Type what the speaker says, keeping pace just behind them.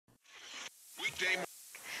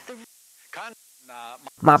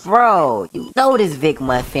My bro, you know this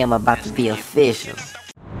VickMontFilms about to be official.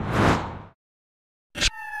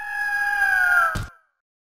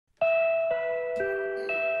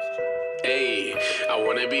 Hey, I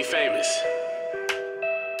wanna be famous.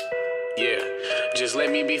 Yeah, just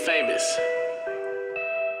let me be famous.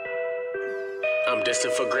 I'm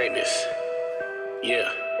destined for greatness. Yeah.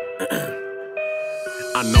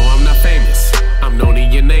 I know I'm not famous, I'm known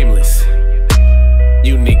and you're nameless.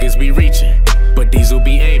 You niggas be reaching, but these will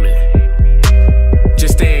be aiming.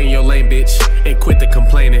 Just stay in your lane, bitch, and quit the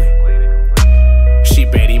complaining. She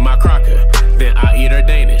Betty my crocker, then I eat her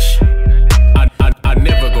Danish. I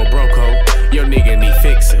never go broke, ho, your nigga need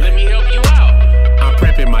fixing. Let me help you out. I'm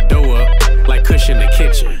prepping my dough up, like Kush in the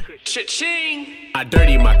kitchen. Cha-ching! I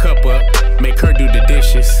dirty my cup up, make her do the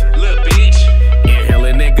dishes. Little bitch.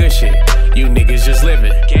 Inhaling that good shit, you niggas just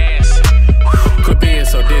living. Gas. Quit being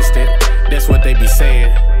so distant, that's what they be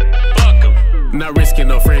saying. Fuck 'em. Not risking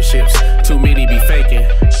no friendships, too many be faking.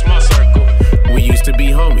 Small circle. We used to be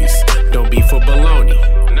homies, don't be for baloney.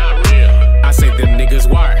 Not real. I say them niggas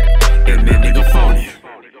wired, and that nigga phony.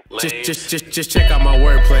 Just check out my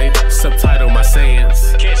wordplay, subtitle my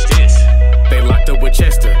sayings. Catch this. They locked up with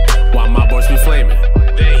Chester, while my boys be flaming.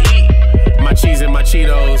 They heat. My cheese and my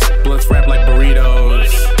Cheetos, blunts wrapped like burritos.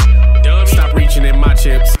 Stop reaching in my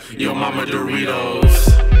chips, your mama Doritos.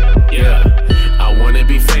 Yeah, I wanna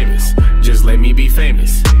be famous, just let me be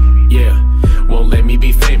famous. Yeah, won't let me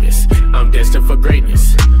be famous, I'm destined for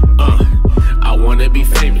greatness. I wanna be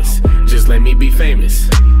famous, just let me be famous.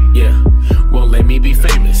 Yeah, won't let me be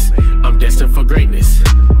famous, I'm destined for greatness.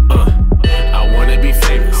 I wanna be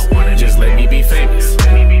famous, just let me be famous.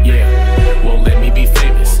 Yeah, won't let me be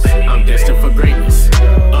famous, I'm destined for greatness.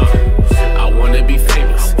 I wanna be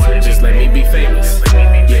famous, just let me be famous.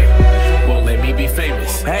 Yeah, won't let me be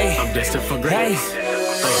famous, I'm destined for greatness.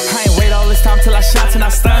 I ain't wait all this time till I shot and I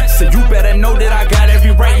stunned. So you better know that I got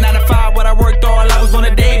every right. 9 to 5, what I worked all hours on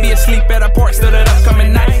a day. Be asleep at a port, still at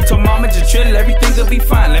upcoming night. So mama just chill, everything will be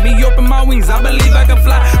fine. Let me open my wings, I believe I can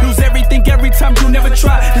fly. Lose everything every time, you never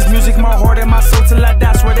try. This music, my heart and my soul till I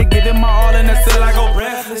die. Swear to give it my all and that's till I go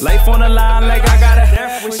breathless. Life on the line like I got it.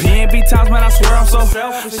 P&B times, man, I swear I'm so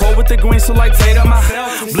cold with the green, so like Tatum. My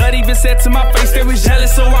blood even said to my face they was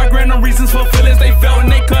jealous. So I grant no reasons for feelings they felt.